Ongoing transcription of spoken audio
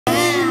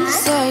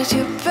inside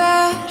your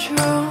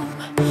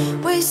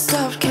bedroom. We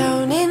stopped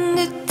counting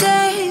the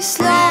days,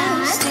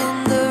 lost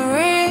in the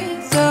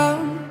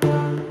rhythm.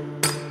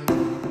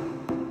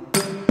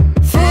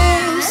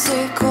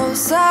 Physical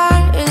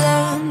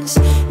silence,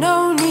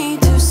 no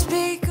need to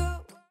speak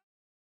up.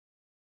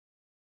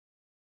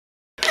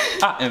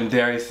 I am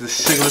Darius, the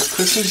Sugarless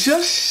Christmas,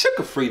 your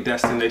sugar-free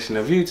destination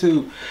of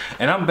YouTube,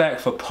 and I'm back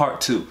for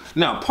part 2.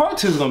 Now, part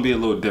 2 is going to be a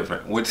little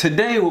different.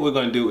 Today, what we're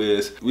going to do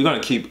is we're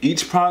going to keep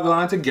each product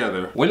line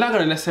together. We're not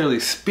going to necessarily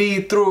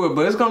speed through it,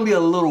 but it's going to be a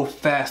little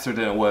faster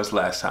than it was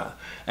last time.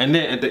 And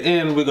then at the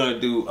end, we're going to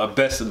do a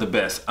best of the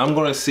best. I'm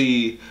going to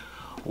see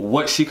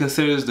what she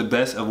considers the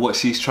best of what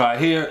she's tried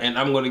here, and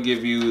I'm going to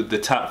give you the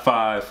top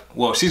 5.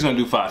 Well, she's going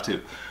to do 5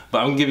 too, but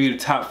I'm going to give you the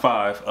top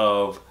 5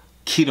 of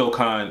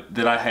Ketocon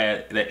that I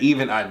had that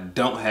even I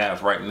don't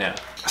have right now.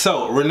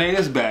 So Renee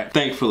is back,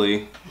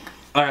 thankfully.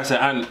 Like I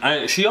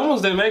said, she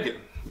almost didn't make it.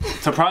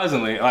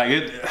 Surprisingly,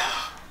 like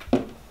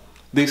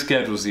these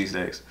schedules these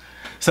days.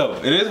 So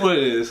it is what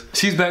it is.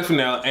 She's back for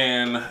now,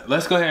 and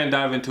let's go ahead and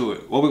dive into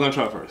it. What we gonna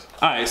try first?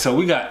 All right, so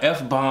we got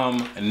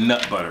F-Bomb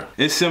nut butter.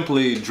 It's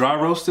simply dry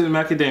roasted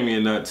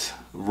macadamia nuts,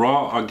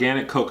 raw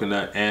organic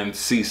coconut, and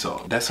sea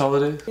salt. That's all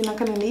it is? You're not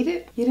gonna need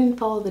it? You didn't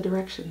follow the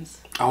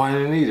directions. Oh, I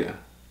didn't need it.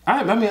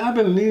 I mean, I've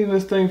been needing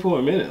this thing for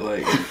a minute.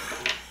 Like,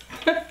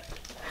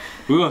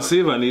 we're gonna see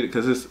if I need it,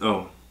 cause it's,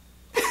 oh.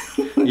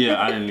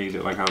 Yeah, I didn't need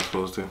it like I was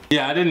supposed to.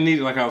 Yeah, I didn't need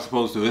it like I was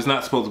supposed to. It's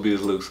not supposed to be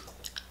this loose.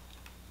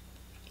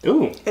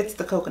 Ooh. It's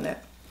the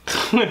coconut.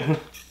 You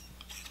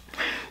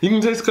can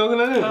taste the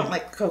coconut in it? I don't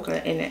like the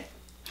coconut in it.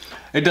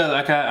 It does.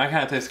 I kind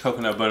of taste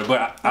coconut butter,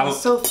 but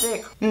It's so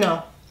thick.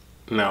 No.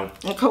 No.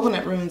 The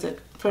coconut ruins it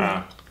for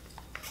me.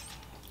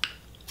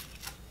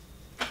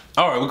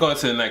 Alright, we're going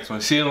to the next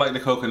one. She didn't like the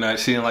coconut.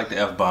 She didn't like the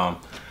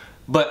F-Bomb.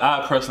 But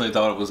I personally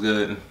thought it was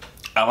good.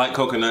 I like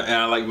coconut and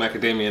I like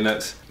macadamia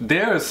nuts.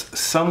 There's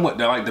somewhat,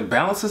 like the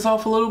balance is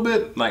off a little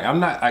bit. Like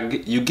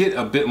you get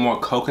a bit more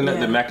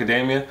coconut than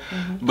macadamia.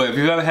 But if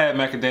you've ever had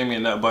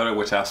macadamia nut butter,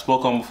 which I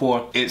spoke on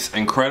before, it's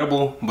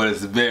incredible, but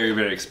it's very,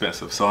 very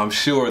expensive. So I'm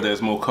sure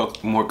there's more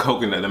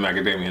coconut than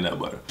macadamia nut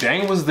butter.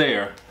 Jane was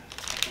there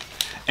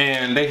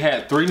and they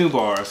had 3 new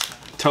bars: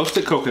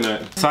 toasted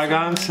coconut,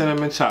 Saigon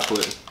cinnamon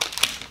chocolate,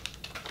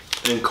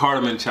 and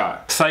cardamom chai.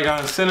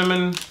 Saigon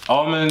cinnamon,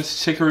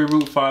 almonds, chicory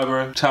root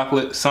fiber,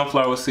 chocolate,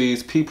 sunflower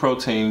seeds, pea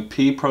protein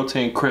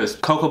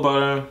crisp, cocoa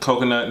butter,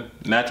 coconut,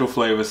 natural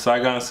flavors,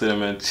 Saigon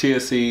cinnamon, chia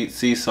seed,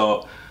 sea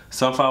salt,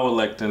 sunflower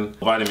lectin,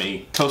 vitamin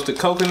E. Toasted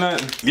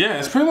coconut. Yeah,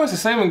 it's pretty much the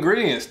same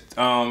ingredients,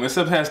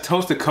 except it has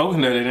toasted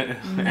coconut in it,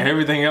 and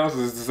everything else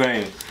is the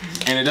same.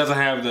 And it doesn't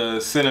have the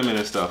cinnamon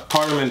and stuff.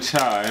 Cardamom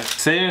chai,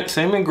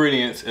 same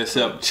ingredients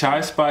except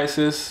chai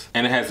spices,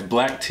 and it has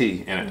black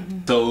tea in it.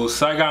 So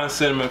Saigon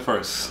cinnamon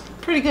first.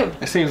 Pretty good.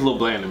 It seems a little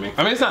bland to me.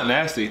 I mean, it's not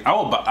nasty. I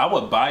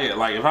would buy it,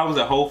 like if I was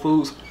at Whole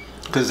Foods,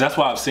 because that's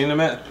why I've seen them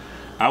at.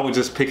 I would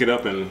just pick it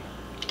up and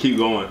keep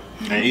going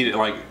and eat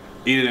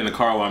it in the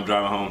car while I'm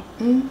driving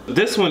home.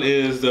 This one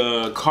is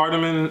the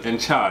cardamom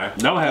and chai.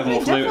 That one has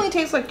more flavor. It definitely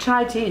tastes like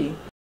chai tea.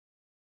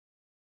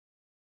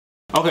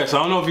 Okay, so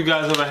I don't know if you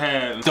guys ever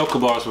had Stoka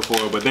Bars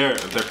before, but they're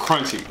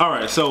crunchy. All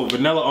right, so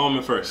vanilla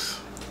almond first.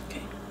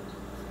 Okay.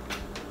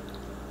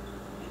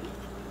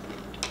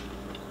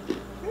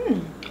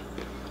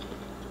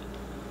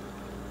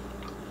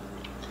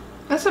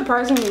 That's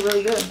surprisingly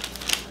really good.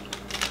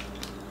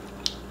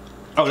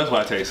 Oh, that's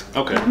what I taste.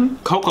 Okay.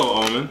 Cocoa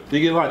almond.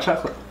 You get a lot of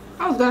chocolate.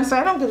 I was gonna say,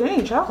 I don't get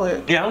any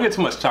chocolate. Yeah, I don't get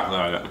too much chocolate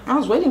out of that. I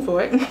was waiting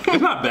for it.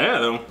 It's not bad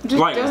though. It just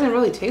doesn't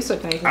really taste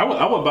like anything. I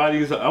would buy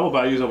these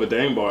over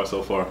Dane bars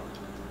so far.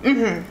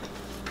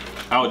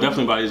 I would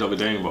definitely buy these over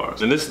Dane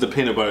bars. And this is the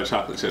peanut butter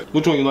chocolate chip.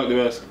 Which one you like the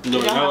best? You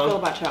know how I feel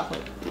about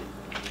chocolate.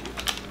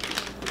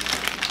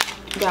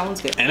 That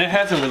one's good. And it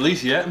hasn't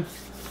released yet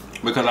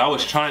because I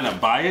was trying to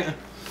buy it,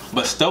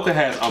 but Stoka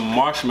has a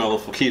marshmallow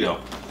for keto.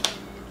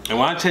 And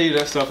when I tell you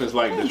that stuff is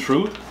like the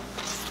truth,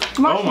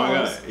 oh my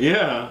god,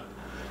 yeah.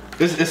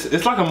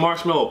 It's like a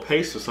marshmallow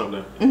paste or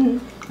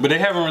something. But they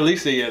haven't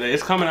released it yet.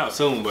 It's coming out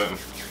soon, but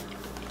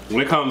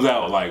when it comes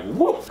out, like,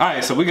 whoop. All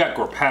right, so we got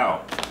Grapow.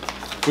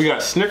 We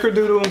got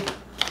Snickerdoodle,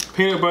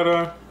 peanut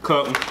butter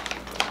cup,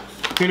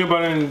 peanut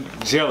butter and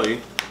jelly,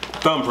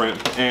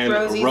 thumbprint, and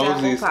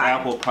Rosie's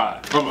apple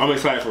pie. I'm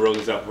excited for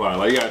Rosie's apple pie.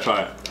 Like, you gotta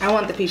try it. I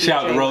want the PB.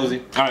 Shout out to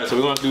Rosie. All right, so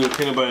we're gonna do the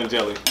peanut butter and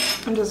jelly.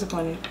 I'm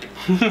disappointed.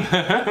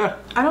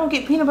 I don't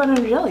get peanut butter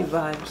and jelly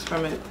vibes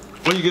from it.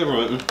 What do you get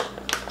from it?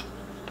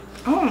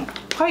 I don't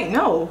quite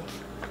know.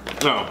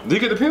 No, do you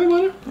get the peanut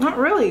butter? Not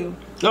really.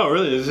 No,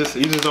 really, it's just,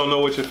 you just don't know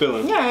what you're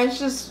feeling. Yeah, it's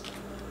just,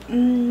 I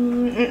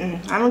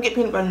don't get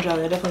peanut butter and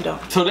jelly, I definitely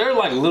don't. So there are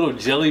like little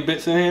jelly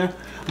bits in here,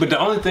 but the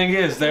only thing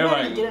is they're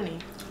like,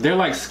 they're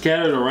like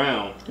scattered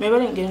around. Maybe I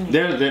didn't get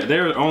any.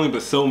 There are only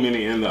but so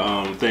many in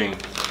the thing.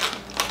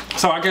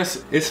 So I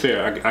guess it's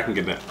fair, I can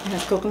get that. It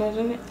has coconut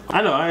in it?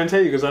 I know, I didn't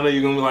tell you because I know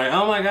you're gonna be like,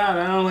 oh my god,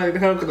 I don't like the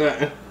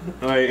coconut.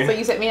 Like, so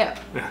you set me up.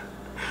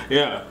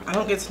 Yeah. I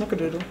don't get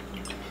Snickerdoodle.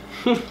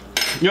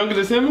 You don't get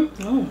the cinnamon?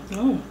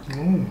 No.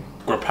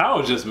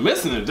 Grapal is just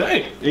missing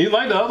today. You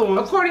like the other ones?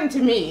 According to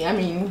me, I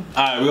mean.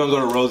 Alright, we're gonna go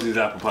to Rosie's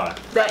apple pie.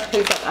 That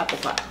tastes like apple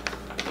pie.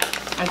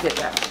 I get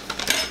that.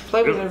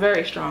 Flavors are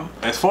very strong.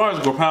 As far as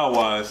Grapal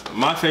wise,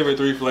 my favorite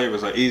 3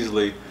 flavors are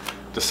easily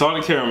the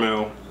salted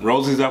caramel,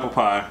 Rosie's apple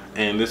pie,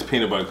 and this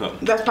peanut butter cup.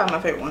 That's probably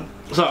my favorite one.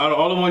 So out of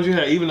all the ones you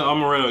had, even the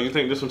amaretto, you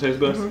think this one tastes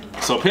best?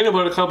 So peanut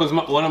butter cup is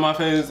one of my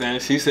favorites, and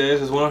she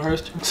says it's one of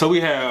hers. So we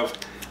have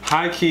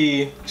high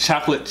key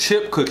chocolate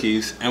chip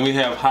cookies, and we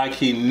have high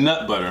key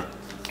nut butter.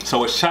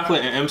 So it's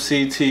chocolate and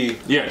MCT,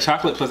 yeah,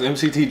 chocolate plus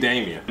MCT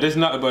damia. This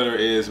nut butter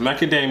is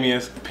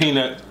macadamias,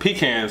 peanut,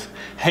 pecans,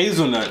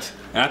 hazelnuts,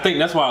 and I think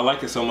that's why I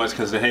like it so much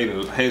because the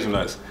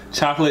hazelnuts.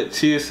 Chocolate,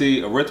 chia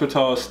seed,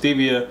 erythritol,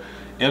 stevia,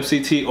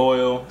 MCT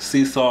oil,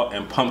 sea salt,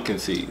 and pumpkin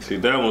seeds. See,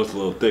 that one's a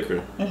little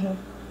thicker.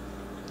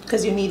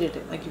 Because you needed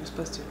it like you were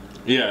supposed to.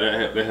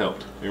 Yeah, that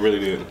helped. It really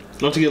did.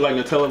 Don't you get like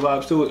Nutella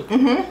vibes to it?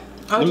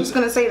 I was just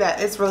going to say that.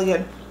 It's really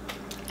good.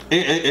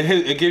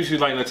 It gives you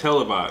like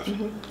Nutella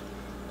vibes.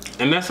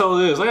 And that's all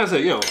it is. Like I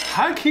said, yo,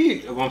 high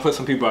key, I'm gonna put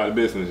some people out of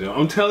business, yo.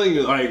 I'm telling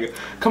you, like,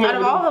 come on.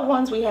 Out of all the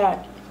ones we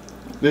had.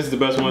 This is the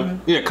best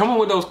one? Yeah, come on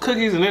with those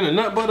cookies and then the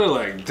nut butter,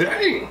 like,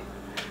 dang.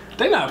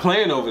 They not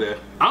playing over there.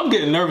 I'm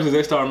getting nervous as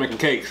they start making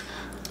cakes.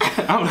 If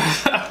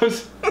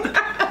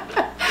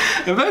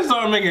they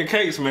start making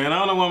cakes, man, I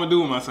don't know what I'm gonna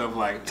do with myself.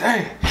 Like,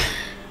 dang.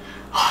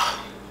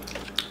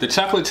 The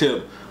chocolate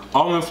chip,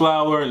 almond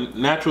flour,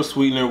 natural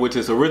sweetener, which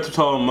is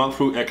erythritol, monk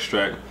fruit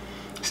extract,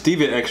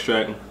 stevia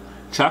extract,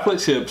 chocolate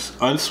chips,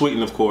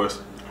 unsweetened of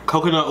course,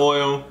 coconut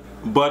oil,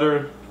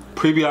 butter,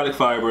 prebiotic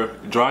fiber,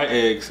 dry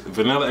eggs,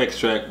 vanilla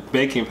extract,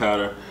 baking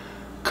powder,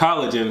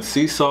 collagen,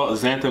 sea salt,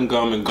 xanthan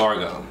gum, and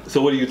garlic.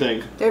 So what do you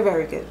think? They're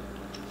very good.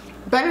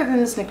 Better than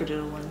the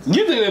Snickerdoodle ones.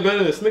 You think they're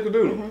better than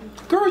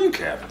Snickerdoodle? Girl, you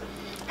cap.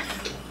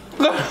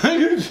 I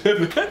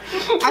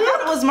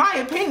thought it was my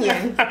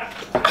opinion,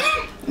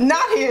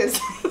 not his.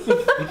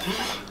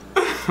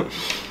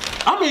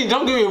 I mean,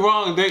 don't get me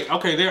wrong. They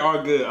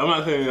are good. I'm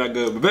not saying they're not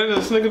good, but better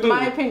than Snickerdoodle.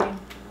 My opinion.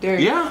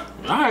 Yeah,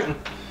 all right.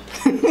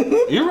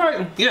 You're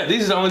right. Yeah,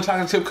 these are the only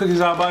chocolate chip cookies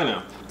I'll buy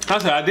now. I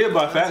said I did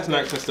buy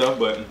Fatsnax and stuff,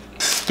 but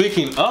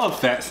speaking of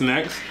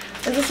Fatsnax,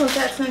 is this one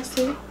Fatsnax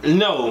too?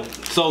 No.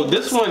 So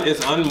this one is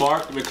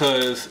unmarked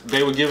because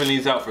they were giving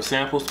these out for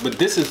samples, but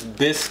this is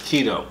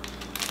BisKeto.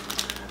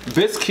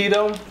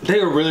 BisKeto, they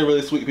are really,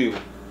 really sweet people.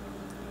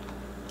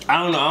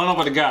 I don't know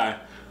about the guy,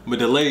 but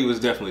the lady was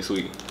definitely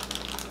sweet.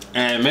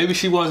 And maybe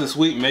she wasn't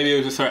sweet, maybe it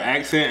was just her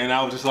accent, and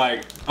I was just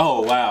like,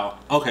 oh wow,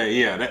 okay,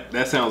 yeah,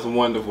 that sounds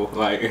wonderful.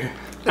 Like,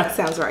 that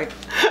sounds right.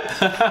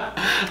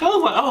 I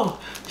was like, oh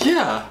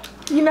yeah.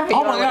 You know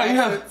how oh my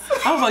god,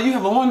 I was like, you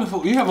have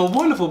a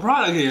wonderful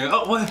product here.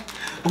 Oh,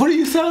 what are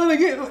you selling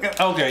again?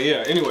 Okay,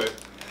 yeah, anyway.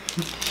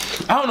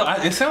 I don't know,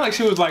 it sounded like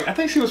she was like, I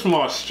think she was from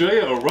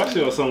Australia or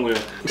Russia or somewhere.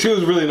 She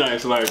was really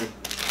nice, like.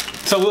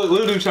 So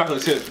we'll do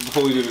chocolate chips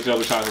before we do the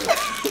double chocolate.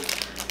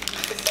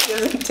 It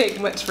doesn't take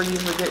much for you to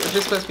forget what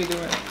you're supposed to be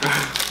doing.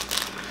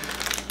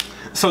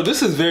 So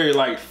this is very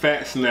like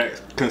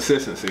Fatsnax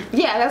consistency.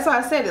 Yeah, that's why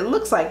I said it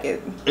looks like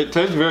it. It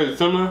tastes very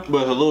similar,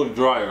 but it's a little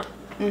drier.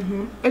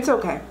 It's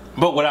okay.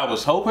 But what I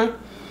was hoping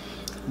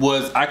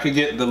was I could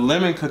get the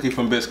lemon cookie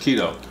from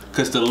BisKeto.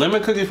 Because the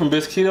lemon cookie from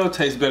BisKeto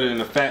tastes better than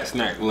the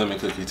Fatsnax lemon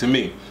cookie to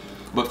me.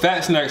 But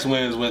Fatsnax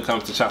wins when it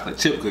comes to chocolate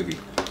chip cookie.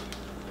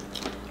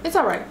 It's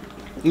alright.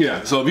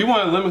 Yeah, so if you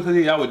want a lemon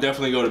cookie, I would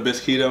definitely go to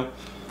BisKeto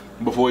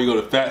before you go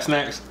to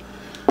Fatsnax.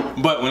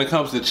 But when it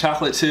comes to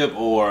chocolate chip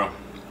or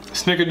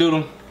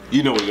Snickerdoodle,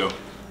 you know where to go.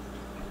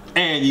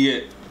 And you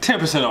get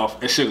 10%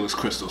 off at Sugarless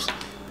Crystals.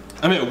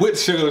 I mean, with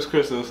Sugarless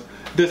Crystals,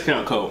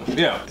 discount code.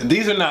 Yeah, and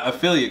these are not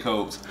affiliate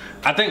codes.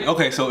 I think,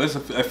 okay, so it's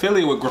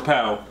affiliate with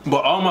Grapal,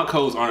 but all my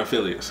codes aren't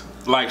affiliates.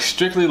 Like,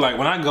 strictly, like,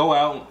 when I go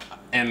out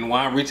and when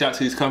I reach out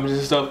to these companies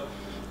and stuff,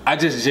 I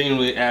just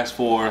genuinely ask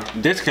for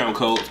discount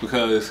codes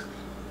because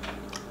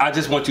I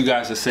just want you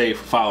guys to save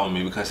for following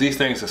me because these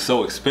things are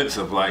so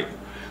expensive. Like,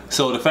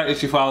 so the fact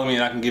that you follow me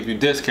and I can give you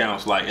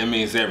discounts, like, it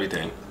means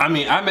everything. I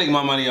mean, I make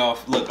my money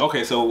off, look,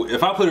 okay, so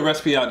if I put a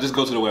recipe out, just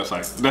go to the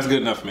website. That's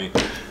good enough for me.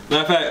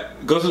 Matter of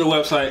fact, go to the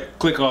website,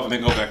 click off, and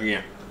then go back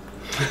again.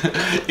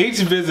 Each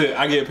visit,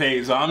 I get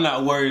paid, so I'm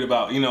not worried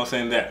about, you know,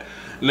 saying that.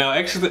 Now,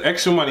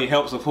 extra money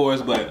helps, of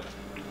course, but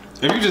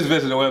if you just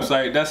visit the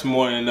website, that's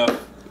more than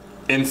enough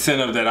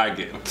incentive that I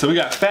get. So we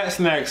got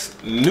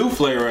Fatsnax new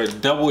flavor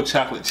double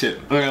chocolate chip.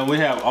 Okay, we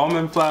have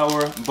almond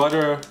flour,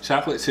 butter,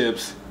 chocolate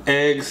chips,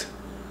 eggs,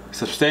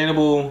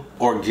 sustainable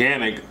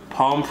organic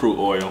palm fruit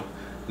oil,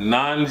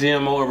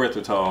 non-GMO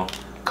erythritol,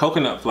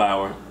 coconut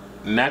flour,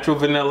 natural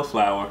vanilla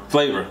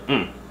flavor,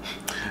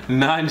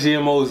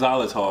 non-GMO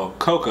xylitol,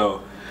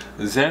 cocoa,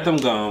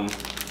 xanthan gum,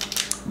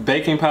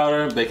 baking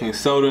powder, baking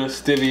soda,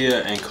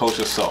 stevia, and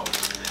kosher salt.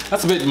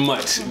 That's a bit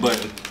much, but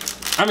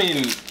I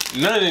mean,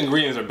 none of the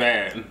ingredients are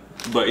bad,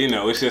 but you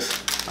know, it's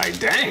just like,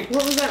 dang.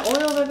 What was that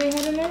oil that they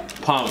had in there?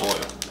 Palm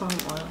oil. Palm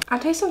oil. I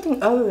taste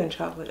something other than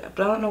chocolate,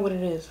 but I don't know what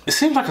it is. It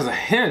seems like it's a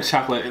hint of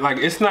chocolate. Like,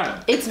 it's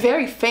not. It's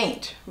very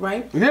faint,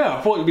 right? Yeah,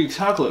 I thought it'd be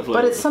chocolate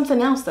flavor. But it's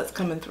something else that's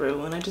coming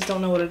through, and I just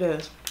don't know what it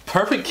is.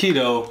 Perfect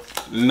Keto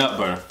Nut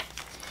Butter.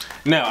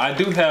 Now I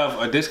do have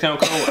a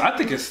discount code. I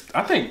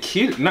think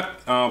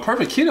Keto,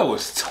 Perfect Keto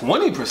is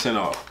 20%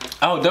 off.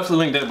 I will definitely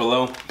link that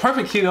below.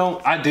 Perfect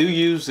Keto, I do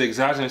use the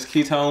exogenous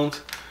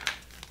ketones,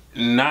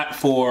 not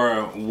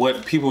for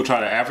what people try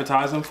to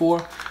advertise them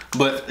for,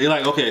 but they're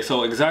like, okay,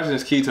 so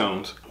exogenous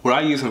ketones, what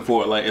I use them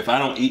for, like if I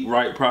don't eat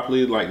right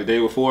properly, like the day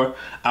before,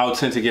 I'll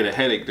tend to get a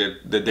headache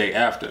the day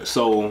after.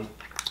 So,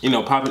 you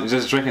know,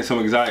 just drinking some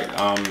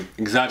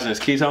exogenous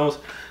ketones,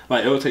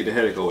 like it'll take the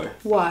headache away.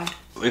 Why?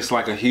 It's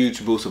like a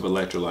huge boost of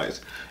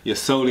electrolytes, your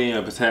sodium,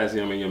 your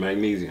potassium, and your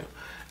magnesium.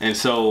 And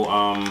so,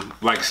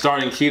 like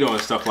starting keto and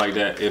stuff like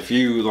that, if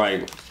you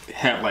like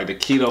have like the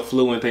keto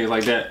flu and things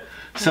like that,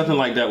 something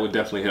like that would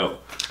definitely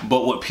help.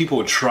 But what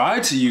people try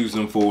to use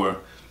them for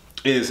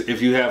is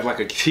if you have like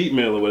a cheat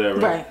meal or whatever,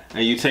 right,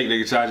 and you take the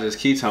exogenous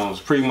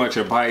ketones, pretty much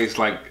your body's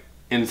like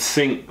in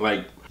sync,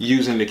 like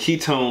using the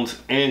ketones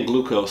and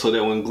glucose, so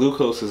that when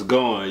glucose is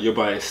gone, your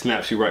body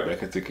snaps you right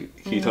back into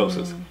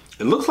ketosis.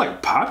 It looks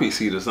like poppy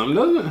seed or something,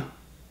 doesn't it?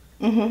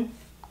 Mm-hmm.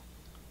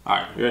 All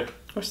right, yeah.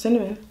 Or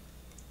cinnamon.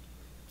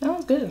 That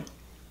was good.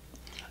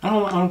 I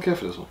don't care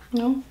for this one.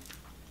 No.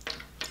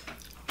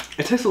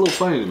 It tastes a little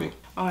funny to me.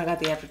 Oh, I got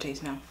the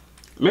aftertaste now.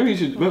 Maybe you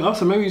should.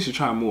 Maybe you should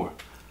try more.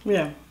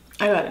 Yeah,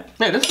 I got it.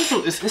 Yeah, it's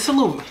a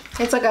little.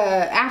 It's like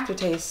a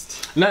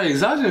aftertaste. Now, the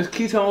exogenous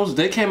ketones,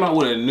 they came out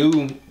with a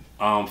new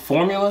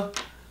formula,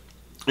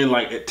 and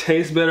like it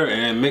tastes better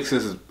and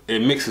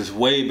it mixes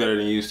way better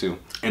than it used to.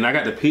 And I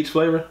got the peach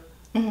flavor.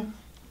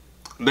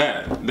 Mm-hmm.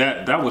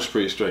 That was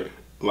pretty straight.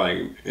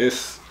 Like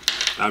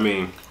I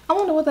mean. I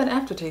wonder what that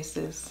aftertaste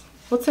is.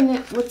 What's in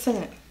it? What's in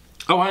it?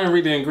 Oh, I didn't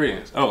read the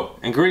ingredients. Oh,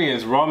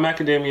 ingredients: raw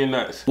macadamia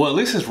nuts. Well, at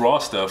least it's raw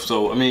stuff.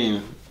 So I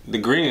mean, the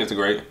ingredients are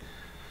great.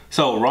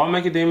 So raw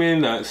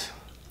macadamia nuts,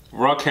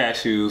 raw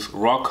cashews,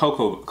 raw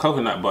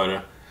coconut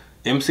butter,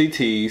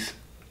 MCTs,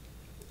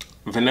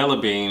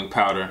 vanilla bean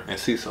powder, and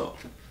sea salt.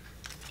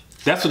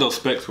 That's what those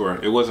specs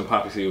were. It wasn't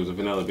poppy seed. It was a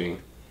vanilla bean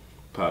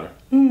powder.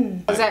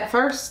 Because at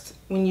first,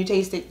 when you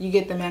taste it, you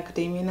get the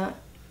macadamia nut,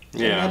 the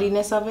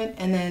nuttiness of it,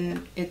 and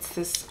then it's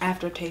this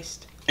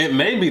aftertaste. It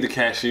may be the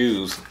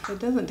cashews. It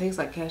doesn't taste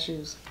like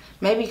cashews.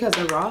 Maybe because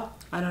they're raw.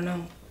 I don't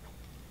know.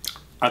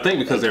 I think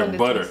because they're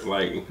buttered.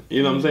 Like,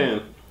 you know what I'm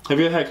saying? Have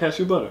you ever had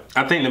cashew butter?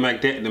 I think the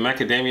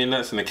macadamia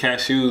nuts and the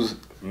cashews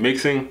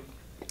mixing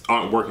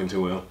aren't working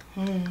too well.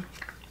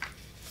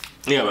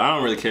 Yeah, but I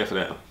don't really care for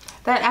that.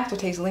 That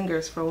aftertaste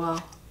lingers for a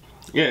while.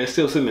 Yeah, it's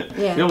still sitting there.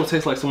 Yeah. It almost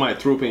tastes like somebody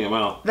threw up in your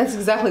mouth. That's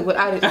exactly what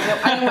I did.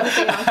 I didn't want to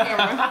say it on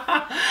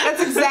camera.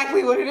 That's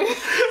exactly what it is.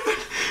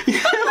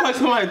 Yeah, like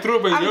somebody threw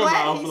up in your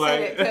mouth.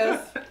 Like,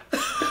 that's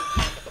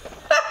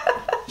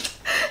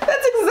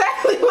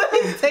exactly what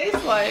it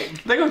tastes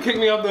like. They're gonna kick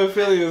me off the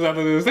affiliates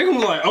after this. They're gonna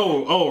be like,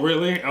 oh,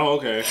 really? Oh,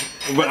 okay.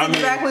 But that's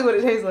exactly what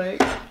it tastes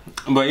like.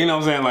 But you know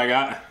what I'm saying? Like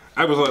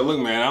I was like, look,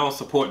 man, I don't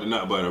support the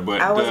nut butter, but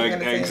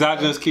the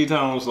exogenous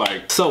ketones,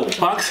 like, so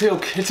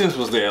Foxhill Kitchens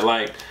was there.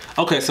 Like,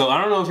 okay, so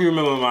I don't know if you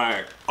remember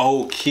my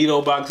old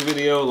keto box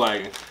video.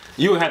 Like,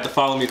 you would have to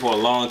follow me for a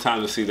long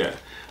time to see that.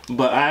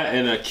 But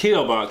in a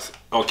keto box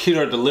or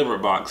keto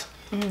delivered box,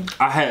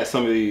 I had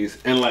some of these,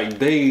 and like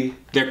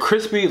they're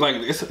crispy. Like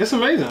it's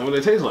amazing what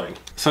they taste like.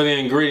 So the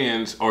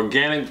ingredients: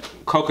 organic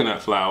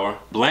coconut flour,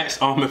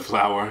 blanched almond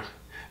flour,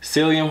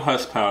 psyllium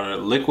husk powder,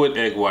 liquid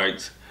egg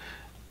whites,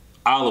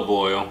 olive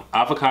oil,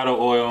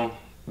 avocado oil,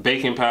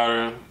 baking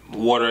powder,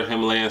 water,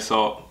 Himalayan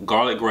salt,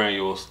 garlic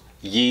granules,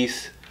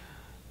 yeast,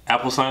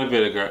 apple cider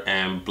vinegar,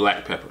 and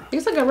black pepper.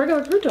 It's like a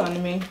regular crouton to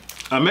me.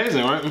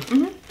 Amazing, right?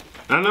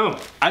 Mm-hmm. I know.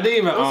 I didn't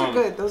even. Those are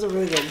good. Those are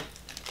really good.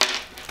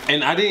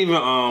 And I didn't even.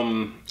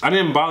 I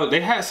didn't bother.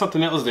 They had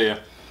something else there,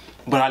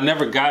 but I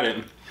never got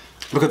it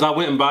because I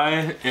went and buy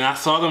it, and I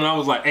saw them, and I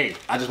was like, "Hey,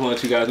 I just want to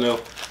let you guys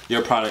know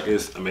your product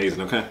is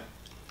amazing." Okay.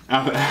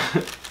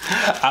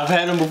 I've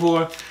had them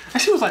before,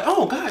 and she was like,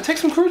 "Oh God, take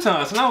some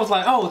croutons," and I was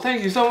like, "Oh,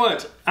 thank you so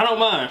much. I don't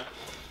mind."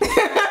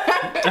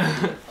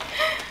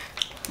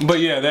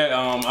 But yeah, that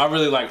I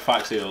really like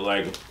Foxhill.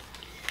 Like,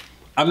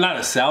 I'm not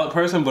a salad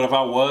person, but if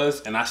I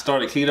was and I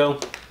started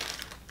keto,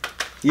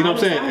 you know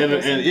what I'm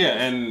saying? And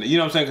yeah, and you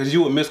know what I'm saying? Because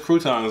you would miss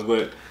croutons,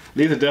 but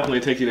these will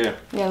definitely take you there.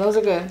 Yeah, those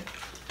are good.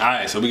 All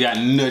right, so we got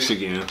Nush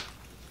again.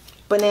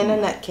 Banana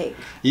nut cake.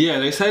 Yeah,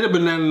 they say the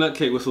banana nut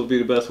cake was supposed to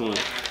be the best one.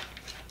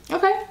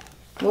 Okay,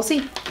 we'll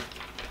see.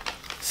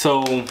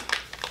 So,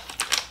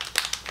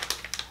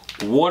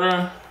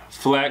 water,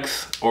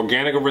 flax,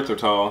 organic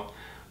erythritol,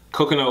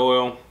 coconut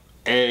oil,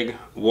 egg,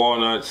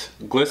 walnuts,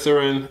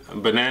 glycerin,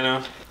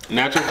 banana,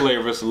 natural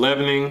flavors,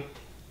 leavening,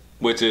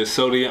 which is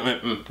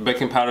sodium,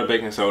 baking powder,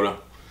 baking soda,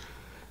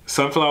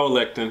 sunflower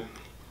lectin,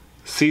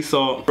 sea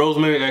salt,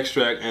 rosemary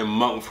extract, and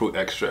monk fruit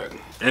extract.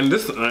 And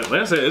this, like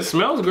I said, it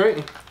smells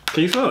great.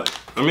 Can you smell it?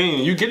 I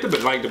mean, you get the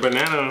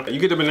banana, you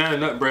get the banana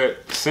nut bread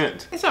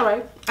scent. It's all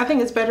right. I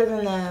think it's better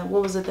than the,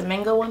 what was it, the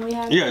mango one we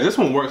had? Yeah, this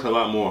one works a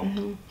lot more.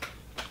 Mm-hmm.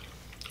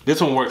 This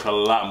one works a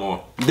lot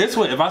more. This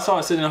one, if I saw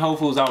it sitting in Whole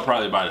Foods, I would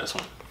probably buy this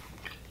one.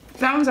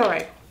 Sounds all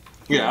right.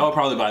 Yeah, I would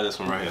probably buy this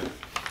one right here.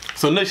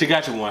 So Nush, you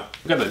got you one.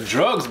 We got the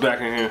drugs back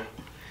in here.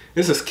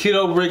 This is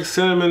Keto Brick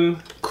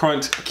Cinnamon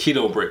Crunch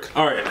Keto Brick.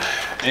 All right,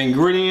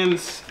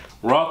 ingredients: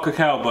 raw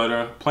cacao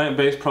butter,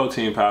 plant-based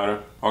protein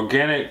powder,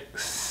 organic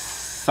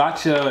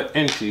sacha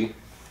inchi,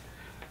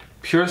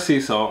 pure sea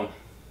salt,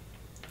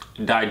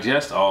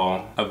 digest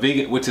all, a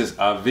vegan, which is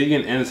a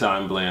vegan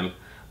enzyme blend,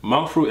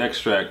 monk fruit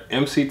extract,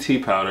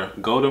 MCT powder,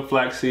 golden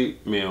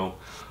flaxseed meal,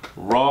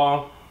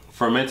 raw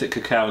fermented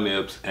cacao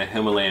nibs, and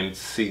Himalayan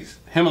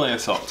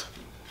salt.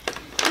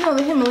 You know,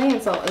 the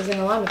Himalayan salt is in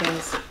a lot of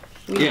things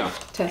we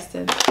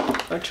tested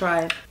or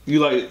tried.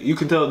 You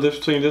can tell the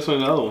difference between this one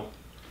and the other one.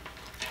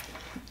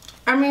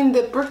 I mean,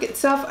 the brick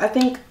itself, I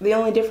think the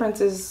only difference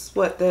is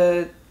what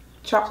the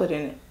chocolate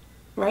in it,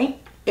 right?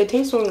 It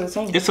tastes really the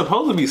same. It's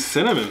supposed to be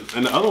cinnamon,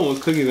 and the other one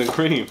was cookies and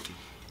cream.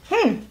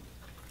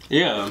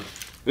 Yeah,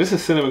 this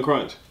is cinnamon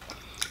crunch.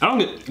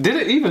 Did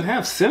it even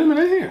have cinnamon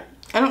in here?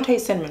 I don't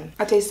taste cinnamon.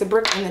 I taste the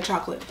brick and the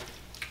chocolate.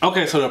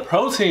 Okay, so the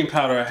protein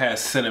powder has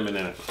cinnamon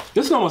in it.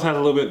 This one almost has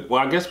a little bit,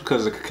 well, I guess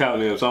because of the cacao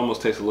nibs,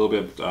 almost tastes a little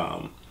bit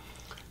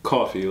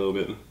coffee, a little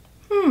bit.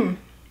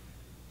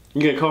 You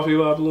get coffee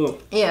vibe a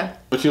little? Yeah.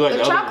 But you like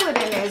the chocolate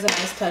in it is a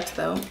nice touch,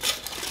 though.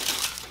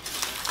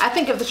 I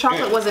think if the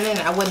chocolate wasn't in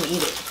it, I wouldn't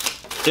eat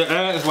it. It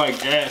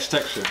adds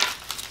texture.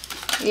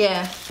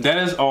 Yeah. That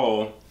is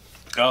all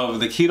of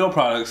the keto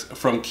products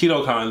from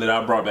Ketocon that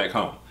I brought back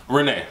home.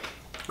 Renee,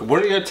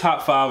 what are your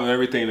top 5 of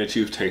everything that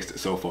you've tasted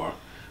so far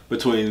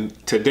between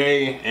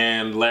today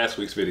and last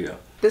week's video?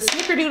 The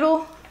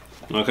Snickerdoodle.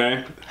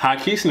 Okay. High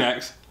Key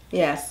Snacks.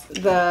 Yes.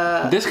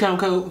 The discount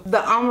code. The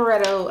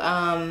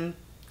Amaretto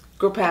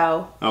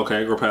Grapau.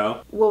 Okay,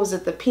 Grapau. What was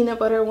it? The peanut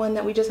butter one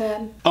that we just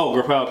had? Oh,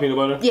 Grapau peanut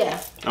butter? Yeah,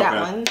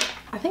 that one.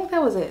 I think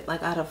that was it.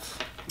 Like out of.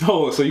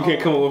 Oh, so you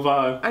can't come up with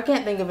 5? I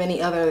can't think of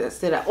any other that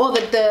stood out. Well,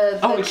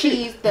 the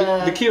cheese,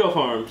 the Keto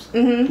Farms.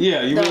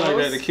 Yeah, you really like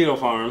that, the Keto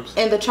Farms.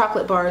 And the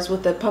chocolate bars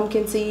with the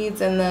pumpkin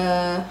seeds and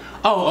the.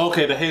 Oh,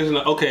 okay, the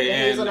hazelnut. Okay, the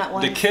and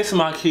hazelnut the Kiss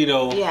My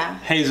Keto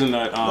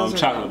hazelnut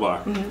chocolate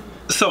bar.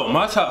 So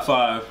my top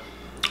 5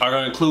 are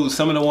going to include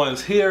some of the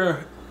ones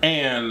here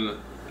and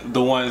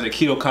the ones at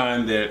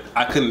Ketocon that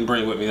I couldn't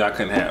bring with me, that I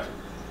couldn't have.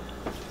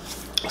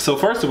 So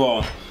first of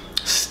all,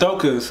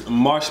 Stoka's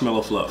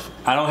marshmallow fluff.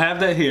 I don't have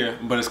that here,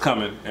 but it's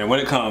coming. And when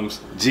it comes,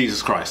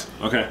 Jesus Christ.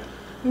 Okay,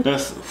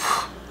 that's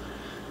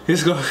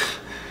it's going.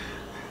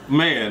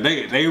 Man,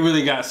 they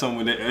really got some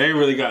with it. They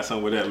really got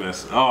some with that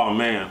mess. Oh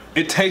man,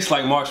 it tastes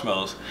like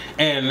marshmallows.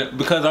 And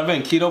because I've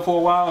been keto for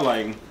a while,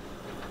 like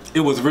it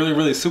was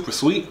really super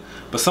sweet.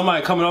 But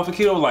somebody coming off of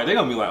keto, like they're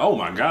gonna be like, oh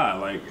my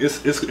god, like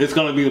it's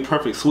gonna be the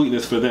perfect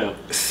sweetness for them.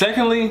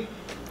 Secondly,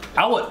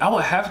 I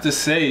would have to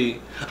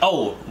say,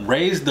 oh,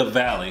 Raise the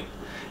Valley.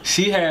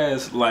 She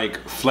has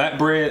like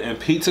flatbread and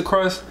pizza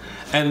crust,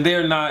 and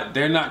they're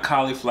not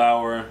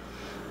cauliflower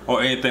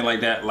or anything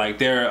like that. Like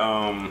they're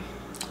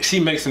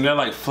she makes them. They're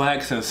like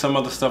flax and some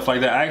other stuff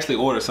like that. I actually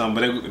ordered some,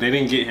 but they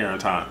didn't get here in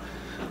time.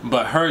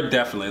 But her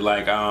definitely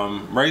like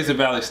Raise the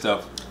Valley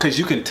stuff, because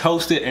you can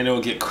toast it and it'll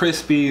get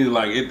crispy.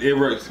 Like it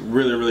works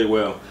really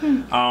well.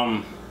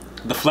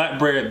 The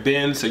flatbread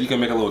bend, so you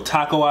can make a little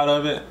taco out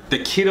of it. The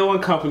Keto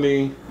and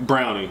Company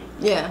brownie.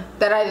 Yeah,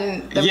 that I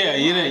didn't. Yeah,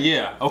 you didn't.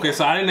 Yeah. Okay,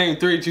 so I didn't name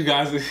 3 that you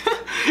guys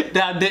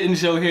that I didn't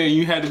show here.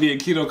 You had to be at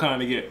Ketocon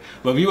to get.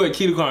 But if you at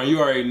Ketocon, you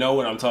already know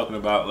what I'm talking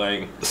about.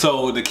 Like,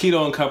 so the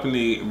Keto and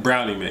Company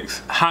brownie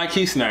mix, High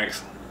Key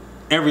Snacks,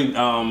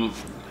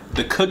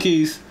 the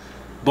cookies,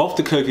 both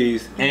the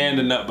cookies and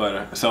the nut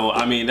butter. So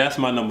I mean, that's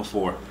my number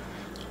 4.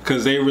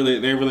 Cause they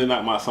really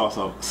knocked my socks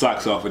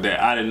off with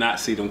that. I did not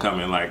see them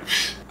coming. Like,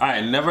 I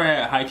had never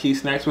had High Key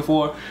Snacks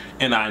before,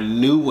 and I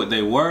knew what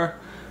they were.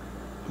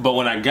 But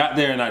when I got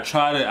there and I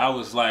tried it, I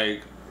was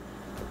like,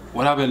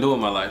 what I've been doing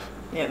in my life.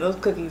 Yeah, those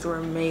cookies were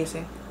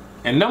amazing.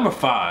 And number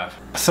 5,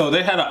 so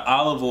they had an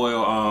olive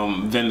oil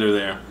vendor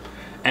there,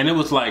 and it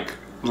was like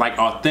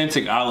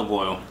authentic olive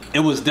oil.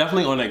 It was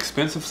definitely on the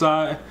expensive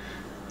side.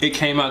 It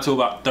came out to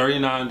about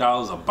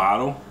 $39 a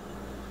bottle.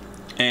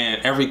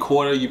 And every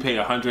quarter you pay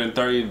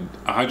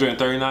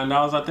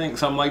 $139, I think,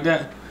 something like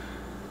that.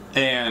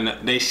 And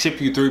they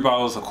ship you 3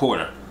 bottles a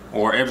quarter,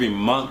 or every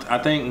month, I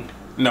think.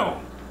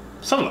 No,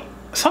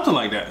 something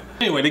like that.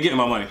 Anyway, they're getting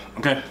my money,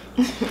 okay?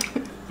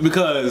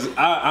 Because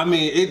I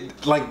mean,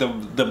 it like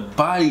the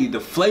body, the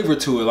flavor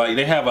to it. Like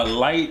they have a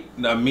light,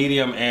 a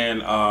medium,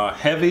 and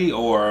heavy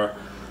or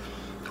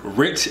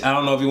rich. I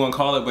don't know if you want to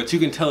call it, but you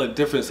can tell the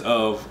difference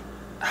of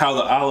how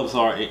the olives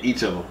are in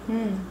each of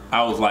them.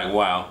 I was like,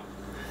 wow.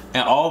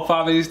 And all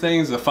 5 of these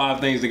things are 5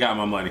 things that got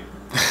my money.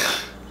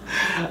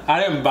 I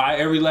didn't buy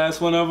every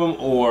last one of them,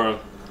 or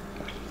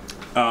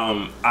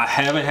I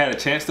haven't had a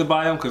chance to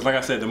buy them, because like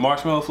I said, the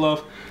marshmallow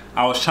fluff,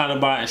 I was trying to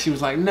buy it and she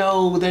was like,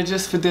 no, they're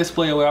just for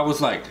display. I was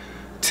like,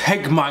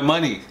 take my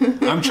money.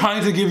 I'm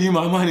trying to give you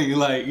my money.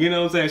 Like, you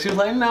know what I'm saying? She was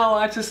like, no,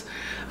 I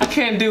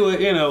can't do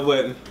it, you know.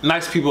 But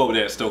nice people over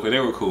there at Stoka, they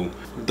were cool.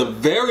 The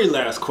very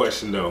last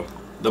question though,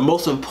 the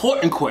most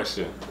important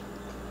question.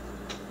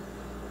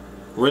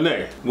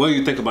 Renee, what do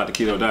you think about the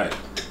keto diet?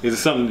 Is it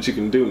something that you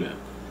can do now?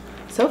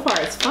 So far,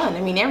 it's fun. I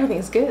mean,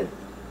 everything's good.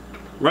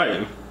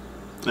 Right.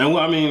 And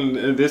I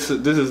mean, this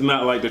is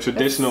not like the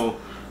traditional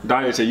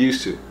diet you're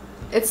used to.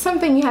 It's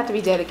something you have to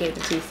be dedicated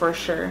to for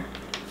sure.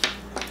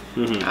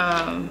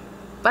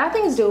 But I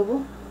think it's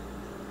doable.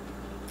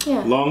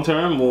 Yeah. Long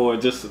term, or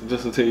just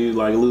until you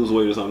like lose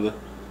weight or something.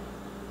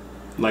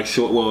 Like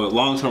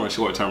long term or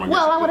short term.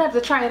 Well, I would have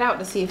to try it out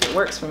to see if it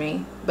works for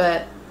me,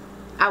 but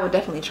I would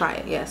definitely try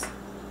it. Yes.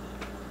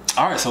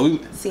 All right, so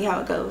see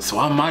how it goes. So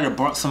I might have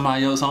brought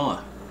somebody else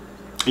on.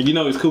 And you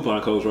know these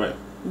coupon codes, right?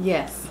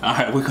 Yes. All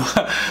right, we've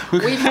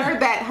heard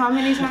that how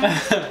many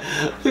times?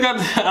 I'm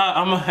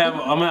gonna have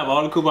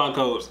all the coupon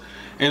codes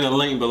in the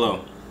link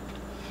below.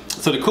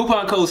 So the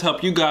coupon codes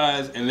help you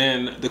guys, and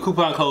then the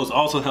coupon codes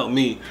also help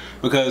me,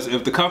 because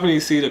if the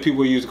companies see that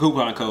people use the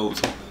coupon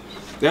codes,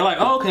 they're like,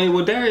 oh, okay,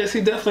 well Darius, he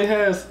definitely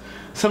has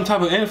some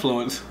type of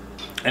influence,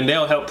 and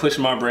they'll help push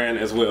my brand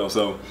as well.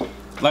 So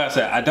like I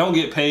said, I don't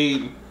get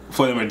paid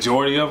for the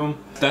majority of them.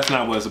 That's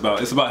not what it's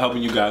about. It's about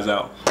helping you guys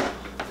out,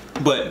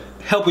 but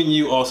helping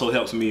you also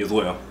helps me as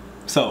well.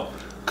 So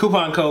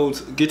coupon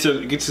codes, get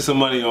you some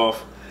money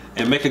off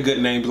and make a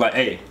good name. Be like,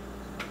 hey,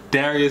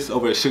 Darius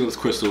over at Sugarless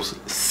Crystals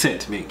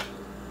sent me.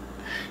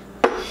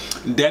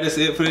 That is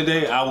it for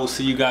today. I will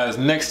see you guys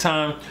next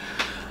time.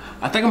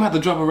 I think I'm gonna have to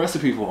drop a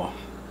recipe for them.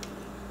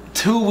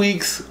 2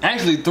 weeks,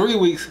 actually 3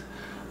 weeks.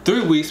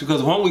 3 weeks,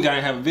 because 1 week I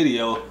didn't have a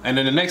video, and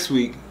then the next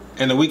week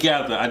and the week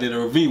after I did a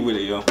review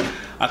video.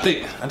 I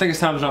think it's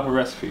time to drop a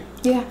recipe.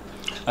 Yeah.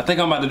 I think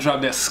I'm about to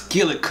drop that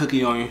skillet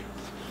cookie on you.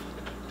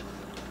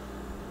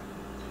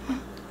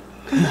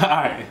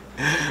 Alright.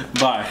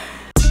 Bye.